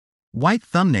White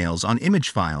thumbnails on image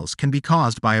files can be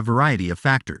caused by a variety of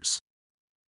factors.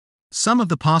 Some of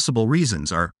the possible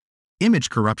reasons are image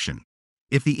corruption.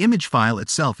 If the image file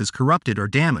itself is corrupted or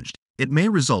damaged, it may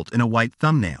result in a white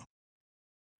thumbnail.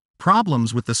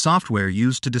 Problems with the software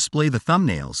used to display the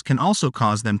thumbnails can also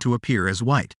cause them to appear as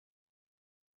white.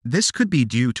 This could be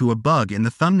due to a bug in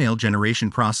the thumbnail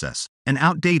generation process, an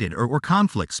outdated or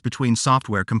conflicts between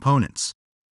software components.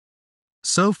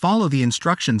 So follow the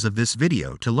instructions of this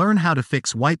video to learn how to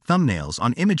fix white thumbnails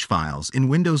on image files in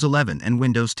Windows 11 and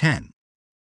Windows 10.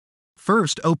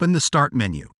 First, open the Start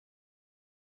menu.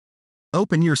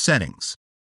 Open your settings.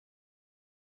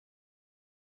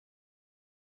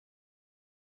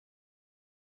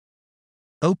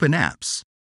 Open Apps.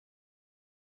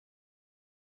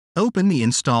 Open the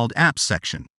Installed Apps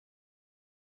section.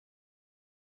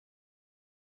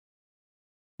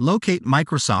 Locate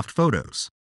Microsoft Photos.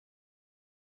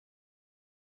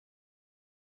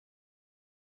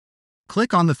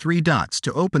 Click on the three dots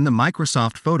to open the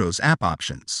Microsoft Photos app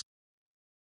options.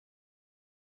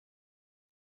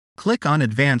 Click on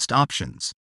Advanced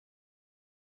Options.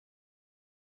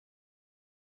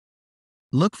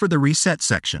 Look for the Reset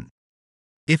section.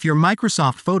 If your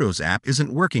Microsoft Photos app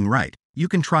isn't working right, you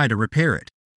can try to repair it.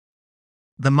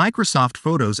 The Microsoft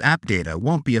Photos app data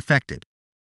won't be affected.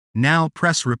 Now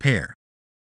press Repair.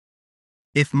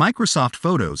 If Microsoft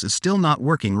Photos is still not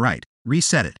working right,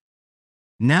 reset it.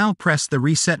 Now press the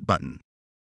Reset button.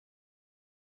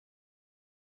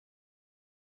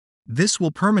 This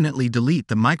will permanently delete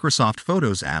the Microsoft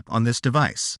Photos app on this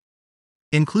device,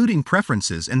 including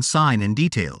preferences and sign-in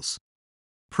details.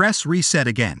 Press Reset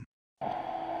again.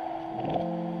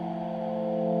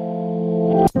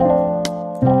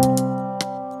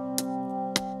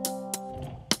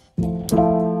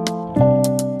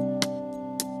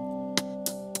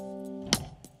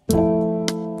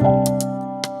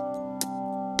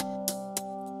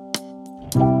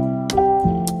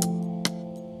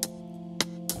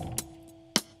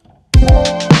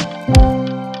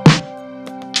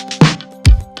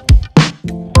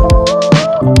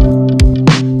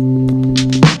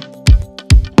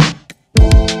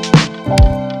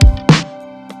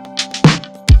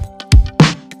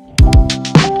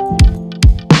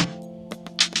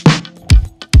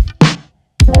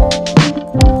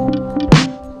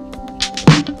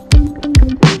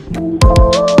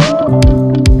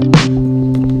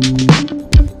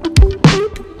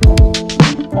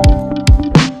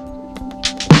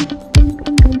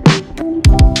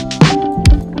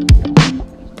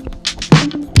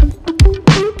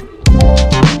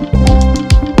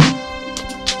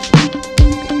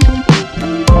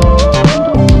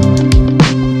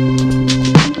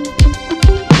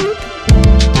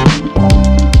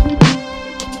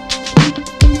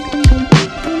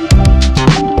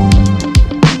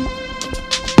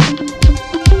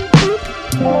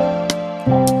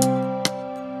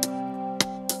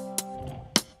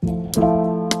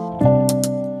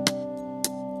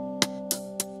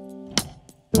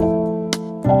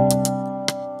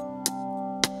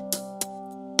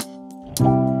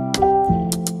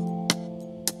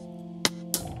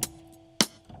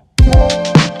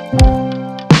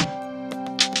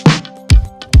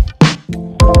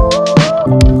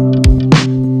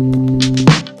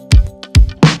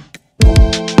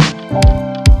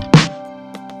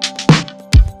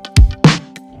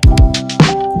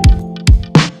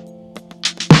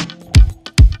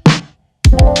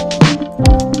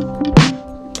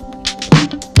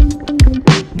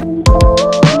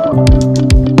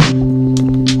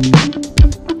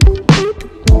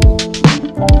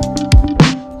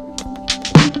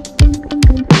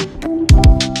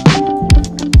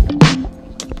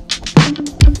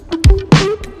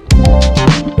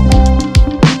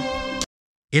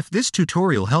 If this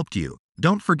tutorial helped you,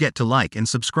 don't forget to like and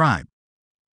subscribe.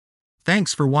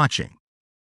 Thanks for watching.